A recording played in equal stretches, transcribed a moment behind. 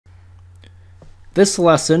This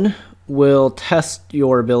lesson will test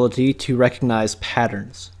your ability to recognize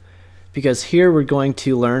patterns, because here we're going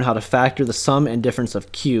to learn how to factor the sum and difference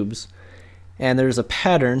of cubes, and there's a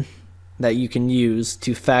pattern that you can use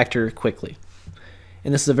to factor quickly.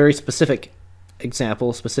 And this is a very specific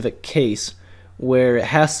example, specific case, where it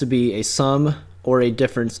has to be a sum or a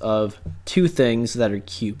difference of two things that are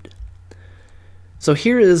cubed. So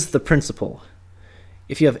here is the principle.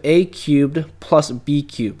 If you have a cubed plus b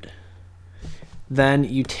cubed, then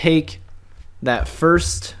you take that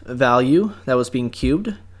first value that was being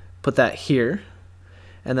cubed, put that here,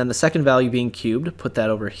 and then the second value being cubed, put that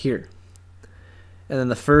over here. And then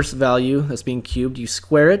the first value that's being cubed, you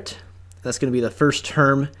square it. That's going to be the first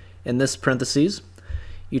term in this parentheses.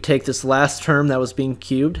 You take this last term that was being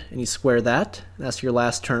cubed and you square that. That's your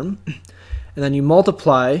last term. And then you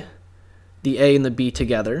multiply the a and the b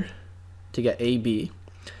together to get ab.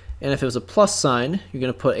 And if it was a plus sign, you're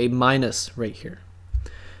going to put a minus right here.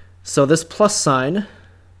 So this plus sign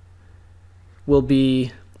will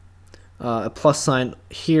be a plus sign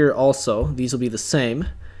here also. These will be the same.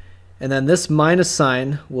 And then this minus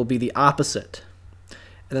sign will be the opposite.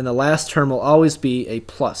 And then the last term will always be a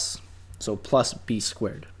plus. So plus b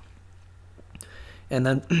squared. And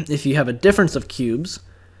then if you have a difference of cubes,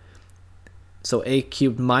 so a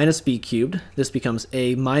cubed minus b cubed, this becomes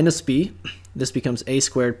a minus b, this becomes a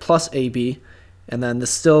squared plus ab, and then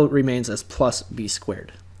this still remains as plus b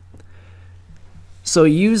squared. So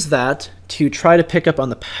use that to try to pick up on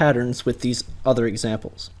the patterns with these other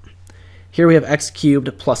examples. Here we have x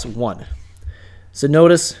cubed plus 1. So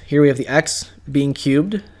notice here we have the x being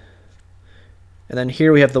cubed, and then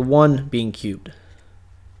here we have the 1 being cubed.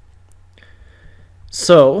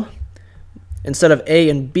 So instead of a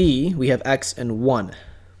and b, we have x and 1.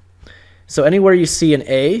 So anywhere you see an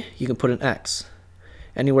a, you can put an x.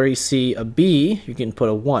 Anywhere you see a b, you can put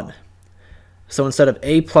a 1. So instead of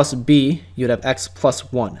a plus b, you'd have x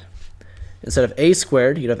plus 1. Instead of a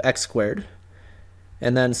squared, you'd have x squared.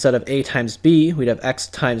 And then instead of a times b, we'd have x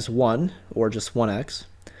times 1, or just 1x.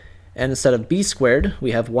 And instead of b squared,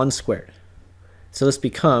 we have 1 squared. So this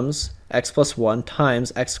becomes x plus 1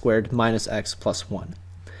 times x squared minus x plus 1.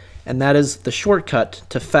 And that is the shortcut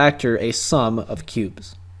to factor a sum of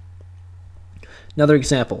cubes. Another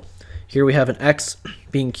example. Here we have an x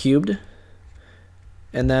being cubed,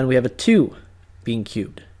 and then we have a 2 being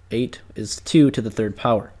cubed. 8 is 2 to the third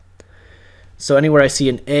power. So anywhere I see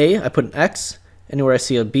an a, I put an x. Anywhere I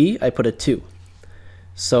see a b, I put a 2.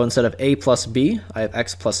 So instead of a plus b, I have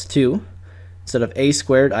x plus 2. Instead of a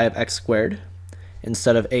squared, I have x squared.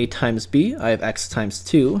 Instead of a times b, I have x times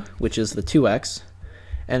 2, which is the 2x.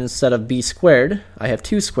 And instead of b squared, I have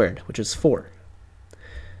 2 squared, which is 4.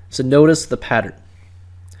 So notice the pattern.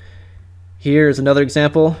 Here's another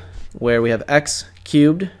example where we have x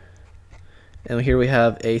cubed, and here we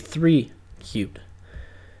have a 3 cubed.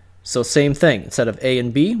 So same thing. Instead of a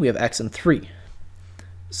and b, we have x and 3.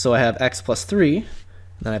 So I have x plus 3, and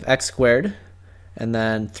then I have x squared, and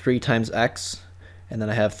then 3 times x, and then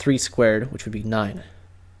I have 3 squared, which would be 9.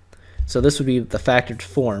 So this would be the factored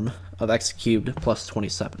form of x cubed plus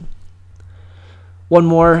 27. One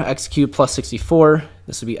more, x cubed plus 64.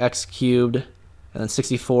 This would be x cubed, and then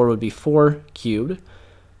 64 would be 4 cubed.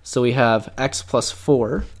 So we have x plus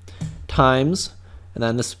 4 times, and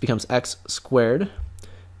then this becomes x squared,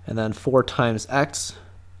 and then 4 times x,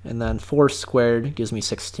 and then 4 squared gives me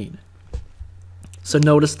 16. So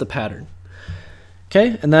notice the pattern.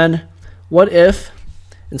 Okay, and then what if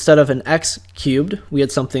instead of an x cubed, we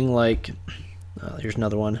had something like, here's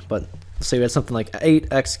another one, but let's say we had something like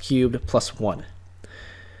 8x cubed plus 1.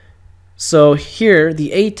 So here,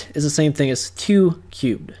 the 8 is the same thing as 2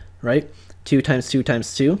 cubed, right? 2 times 2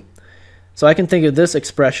 times 2. So I can think of this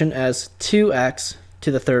expression as 2x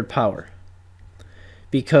to the third power.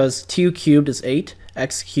 Because 2 cubed is 8,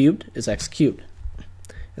 x cubed is x cubed.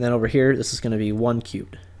 And then over here, this is going to be 1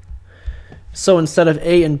 cubed. So instead of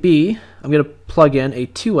a and b, I'm going to plug in a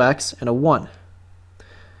 2x and a 1.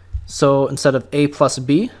 So instead of a plus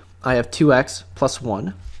b, I have 2x plus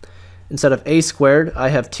 1. Instead of a squared, I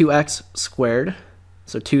have 2x squared.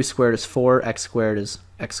 So 2 squared is 4, x squared is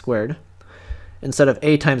x squared. Instead of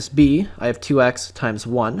a times b, I have 2x times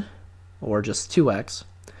 1, or just 2x.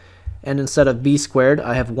 And instead of b squared,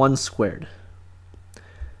 I have 1 squared.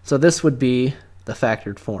 So this would be the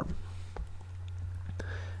factored form.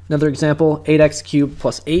 Another example, 8x cubed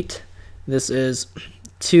plus 8. This is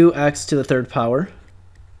 2x to the third power.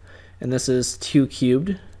 And this is 2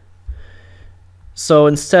 cubed. So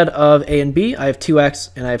instead of a and b, I have 2x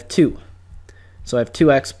and I have 2. So I have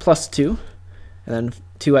 2x plus 2. And then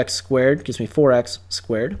 2x squared gives me 4x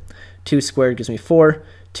squared. 2 squared gives me 4.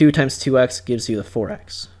 2 times 2x gives you the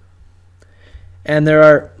 4x. And there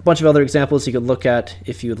are a bunch of other examples you could look at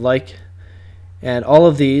if you would like. And all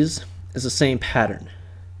of these is the same pattern.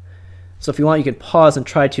 So if you want, you can pause and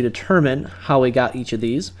try to determine how we got each of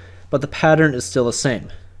these, but the pattern is still the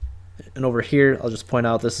same. And over here, I'll just point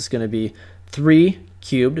out this is going to be 3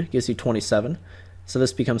 cubed gives you 27. So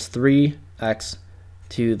this becomes 3x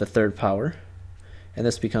to the third power. And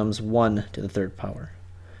this becomes 1 to the third power.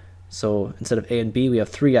 So instead of a and b, we have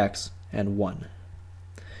 3x and 1.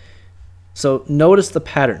 So notice the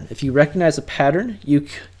pattern. If you recognize a pattern,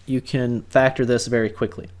 you can factor this very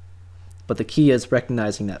quickly. But the key is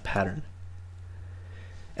recognizing that pattern.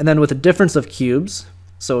 And then with the difference of cubes,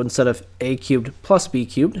 so instead of a cubed plus b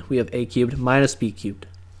cubed, we have a cubed minus b cubed.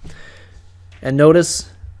 And notice,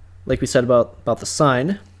 like we said about the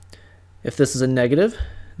sign, if this is a negative,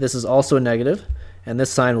 this is also a negative, and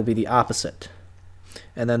this sign will be the opposite.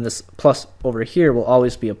 And then this plus over here will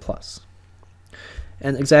always be a plus.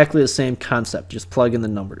 And exactly the same concept, just plug in the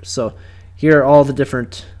numbers. So here are all the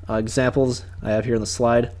different examples I have here on the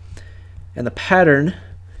slide. And the pattern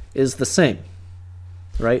is the same,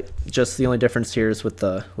 right? Just the only difference here is with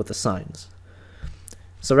the signs.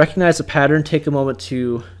 So recognize the pattern, take a moment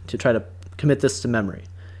to try to commit this to memory.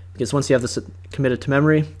 Because once you have this committed to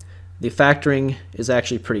memory, the factoring is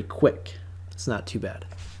actually pretty quick. It's not too bad.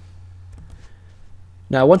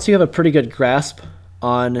 Now once you have a pretty good grasp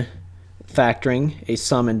on factoring a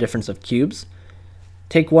sum and difference of cubes,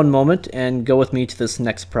 take one moment and go with me to this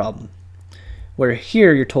next problem, where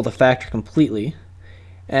here you're told to factor completely,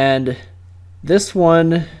 and this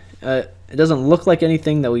one it doesn't look like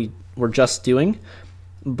anything that we were just doing,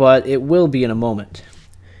 but it will be in a moment.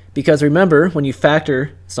 Because remember, when you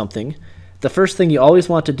factor something, the first thing you always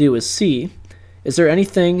want to do is see, is there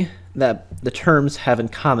anything that the terms have in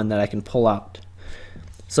common that I can pull out?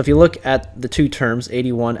 So if you look at the two terms,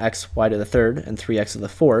 81xy to the third and 3x to the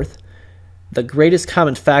fourth, the greatest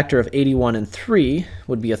common factor of 81 and 3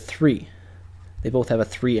 would be a 3. They both have a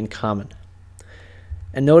 3 in common.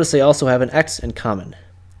 And notice they also have an x in common.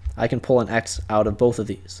 I can pull an x out of both of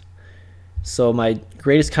these. So my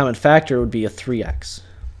greatest common factor would be a 3x.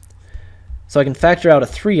 So I can factor out a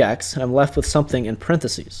 3x, and I'm left with something in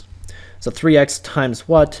parentheses. So 3x times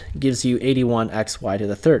what gives you 81xy to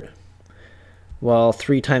the third? Well,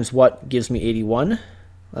 3 times what gives me 81?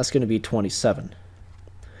 That's going to be 27.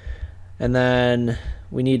 And then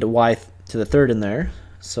we need a y to the third in there,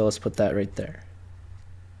 so let's put that right there.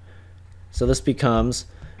 So this becomes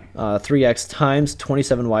 3x times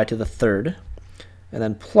 27y to the third, and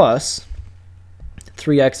then plus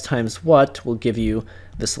 3x times what will give you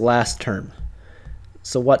this last term.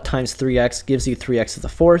 So what times 3x gives you 3x to the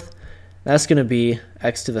fourth? That's going to be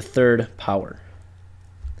x to the third power.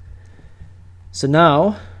 So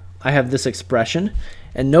now I have this expression,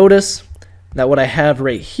 and notice that what I have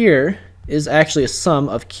right here is actually a sum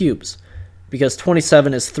of cubes, because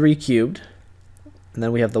 27 is 3 cubed, and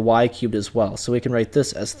then we have the y cubed as well. So we can write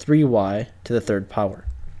this as 3y to the third power.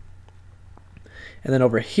 And then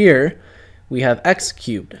over here we have x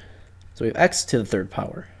cubed, so we have x to the third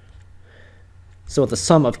power. So with the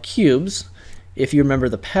sum of cubes, if you remember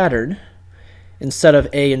the pattern, instead of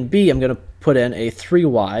a and b, I'm going to put in a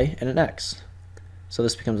 3y and an x. So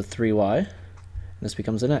this becomes a 3y, and this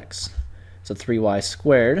becomes an x. So 3y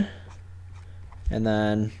squared, and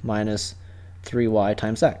then minus 3y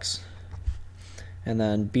times x. And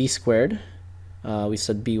then b squared, we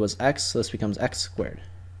said b was x, so this becomes x squared.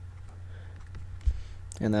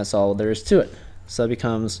 And that's all there is to it. So it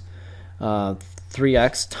becomes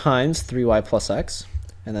 3x times 3y plus x,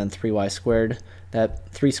 and then 3y squared. That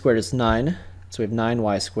 3 squared is 9, so we have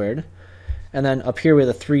 9y squared. And then up here we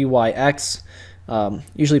have the 3yx.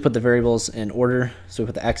 Usually put the variables in order, so we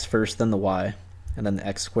put the x first, then the y, and then the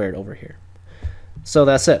x squared over here. So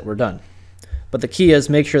that's it, we're done. But the key is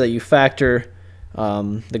make sure that you factor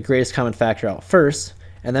the greatest common factor out first,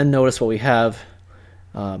 and then notice what we have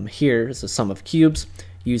here is the sum of cubes.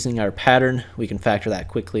 Using our pattern, we can factor that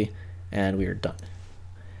quickly, and we are done.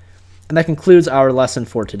 And that concludes our lesson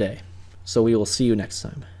for today. So we will see you next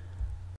time.